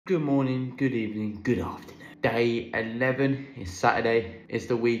Good morning, good evening, good afternoon. Day 11 is Saturday, it's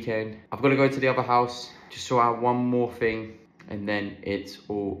the weekend. I've got to go to the other house, just sort out one more thing, and then it's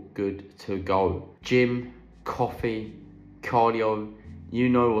all good to go. Gym, coffee, cardio, you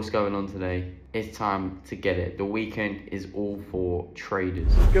know what's going on today. It's time to get it. The weekend is all for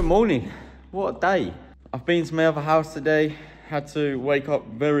traders. Good morning, what a day. I've been to my other house today. Had to wake up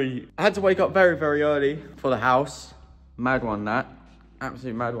very early for the house. Mad one, that.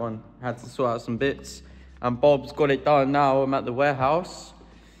 Absolute mad one. Had to sort out some bits. And Bob's got it done now. I'm at the warehouse.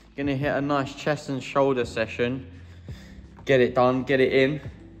 Gonna hit a nice chest and shoulder session. Get it done, get it in.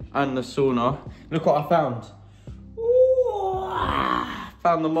 And the sauna. Look what I found. Ooh,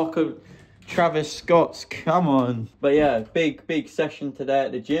 found the mocha Travis Scott's, come on. But yeah, big session today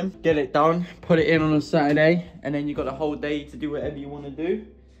at the gym. Get it done, put it in on a Saturday, and then you got the whole day to do whatever you want to do.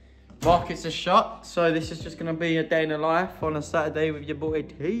 Markets are shut, so this is just gonna be a day in the life on a Saturday with your boy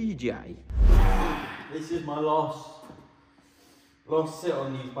TJ. This is my last sit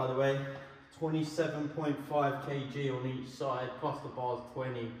on these, by the way. 27.5 kg on each side, plus the bar's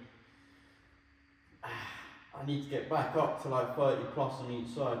 20. I need to get back up to like 30 plus on each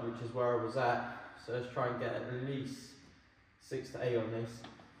side, which is where I was at. So let's try and get at least 6 to 8 on this.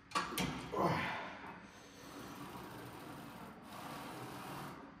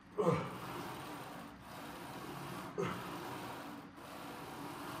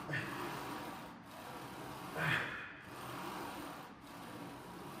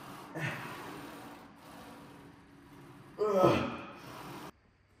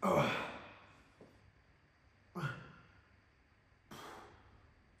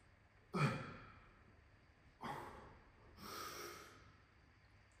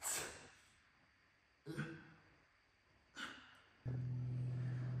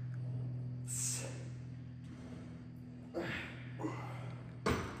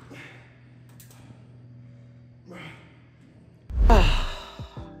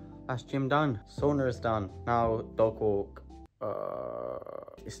 That's gym done. Sauna is done. Now dog walk.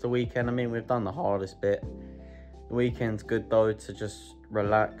 It's the weekend. I mean, we've done the hardest bit. The weekend's good though to just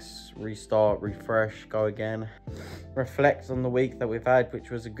relax, restart, refresh, go again. Reflect on the week that we've had, which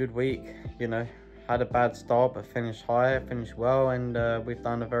was a good week. You know, had a bad start but finished higher, finished well, and we've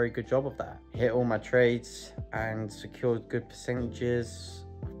done a very good job of that. Hit all my trades and secured good percentages.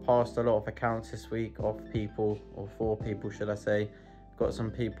 Passed a lot of accounts this week off people, or for people should I say. Got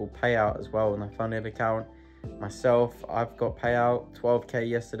some people payout as well on the funded account. Myself, I've got payout 12k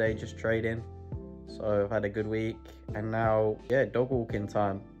yesterday just trading, so I've had a good week. And now, yeah, dog walking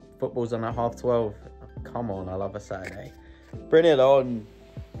time. Football's on at 12:30. Come on, I love a Saturday. Bring it on.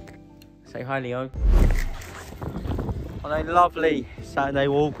 Say hi, Leo. On a lovely Saturday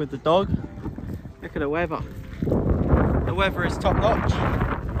walk with the dog. Look at the weather. The weather is top notch.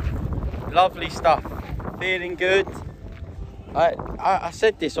 Lovely stuff. Feeling good. I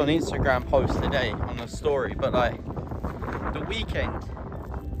said this on Instagram post today on the story, but like the weekend,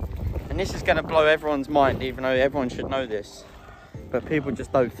 and this is going to blow everyone's mind, even though everyone should know this, but people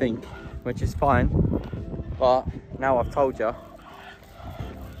just don't think, which is fine. But now I've told you,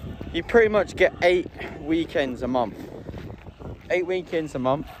 you pretty much get 8 weekends a month. 8 weekends a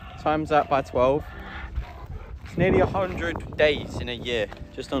month, times that by 12. It's nearly 100 days in a year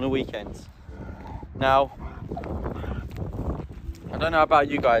just on the weekends. Now, I don't know about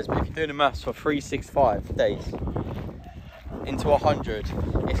you guys, but if you're doing the maths for 365 days into 100,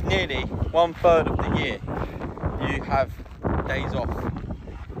 it's nearly 1/3 of the year you have days off.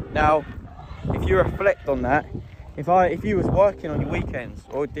 Now, if you reflect on that, if you was working on your weekends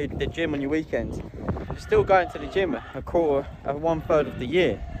or did the gym on your weekends, you're still going to the gym a quarter, 1/3 of the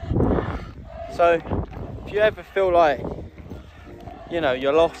year. So, if you ever feel like, you know,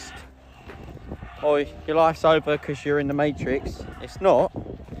 you're lost, or your life's over because you're in the matrix, it's not.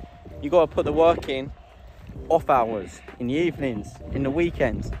 You got to put the work in off hours, in the evenings, in the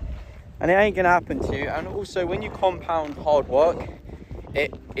weekends, and it ain't gonna happen to you. And also, when you compound hard work,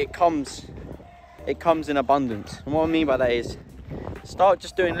 it comes in abundance. And what I mean by that is, start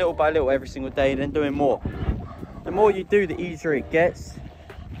just doing little by little every single day, then doing more. The more you do, the easier it gets.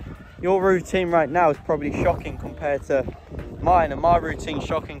 Your routine right now is probably shocking compared to mine, and my routine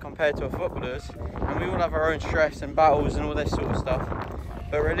shocking compared to a footballer's, and we all have our own stress and battles and all this sort of stuff.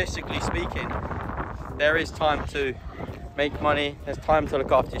 But realistically speaking, there is time to make money, there's time to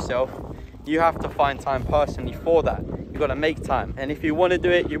look after yourself. You have to find time personally for that. You've got to make time, and if you want to do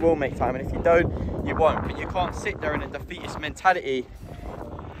it, you will make time, and if you don't, you won't. But you can't sit there in a defeatist mentality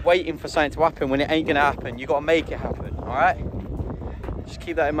waiting for something to happen when it ain't gonna happen. You got to make it happen. All right, just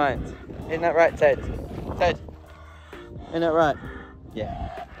keep that in mind. Isn't that right, Ted? Isn't that right?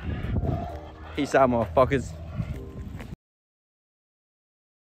 Yeah. Peace out, motherfuckers.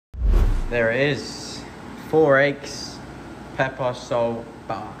 There it is. 4 eggs, pepper, salt,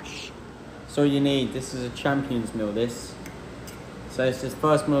 bash. That's all you need. This is a champion's meal, this. So it's his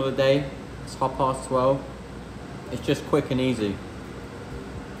first meal of the day. It's 12:30. It's just quick and easy.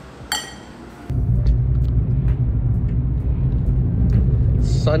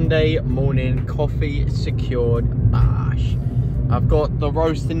 Sunday morning coffee secured, bash. I've got the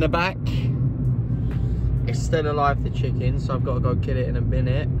roast in the back. It's still alive, the chicken, so I've got to go kill it in a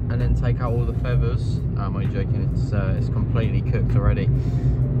minute and then take out all the feathers. I'm only joking, it's completely cooked already.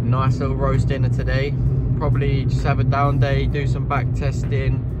 Nice little roast dinner today. Probably just have a down day, do some back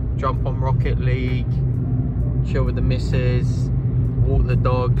testing, jump on Rocket League, chill with the missus, walk the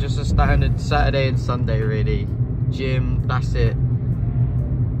dog. Just a standard Saturday and Sunday really. Gym, that's it.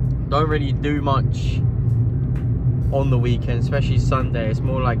 Don't really do much on the weekend, especially Sunday. It's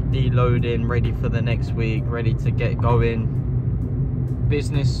more like deloading, ready for the next week, ready to get going.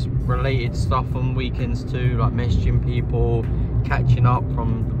 Business related stuff on weekends too, like messaging people, catching up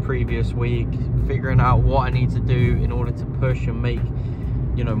from the previous week, figuring out what I need to do in order to push and make,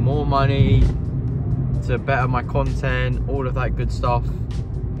 you know, more money, to better my content, all of that good stuff.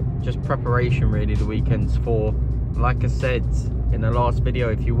 Just preparation really, the weekends for. Like I said in the last video,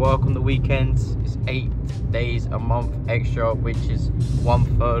 if you work on the weekends, it's 8 days a month extra, which is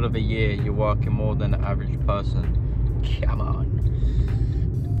 1/3 of a year. You're working more than the average person. Come on.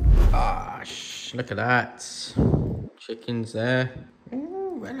 Gosh, look at that. Chickens there.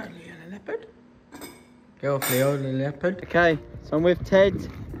 Ooh, hello, little leopard. Go off, Leo, little leopard. Okay, so I'm with Ted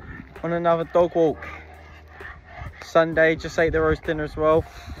on another dog walk. Sunday, just ate the roast dinner as well.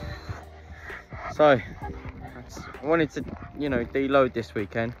 So I wanted to, you know, deload this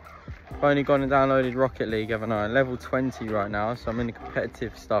weekend. I've only gone and downloaded Rocket League, haven't I? Level 20 right now, so I'm in the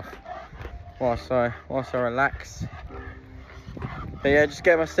competitive stuff whilst I relax. But yeah, just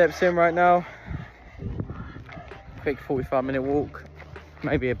getting my steps in right now. Quick 45-minute walk,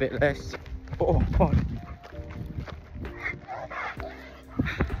 maybe a bit less. Oh, fuck.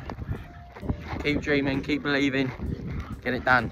 Keep dreaming, keep believing, get it done.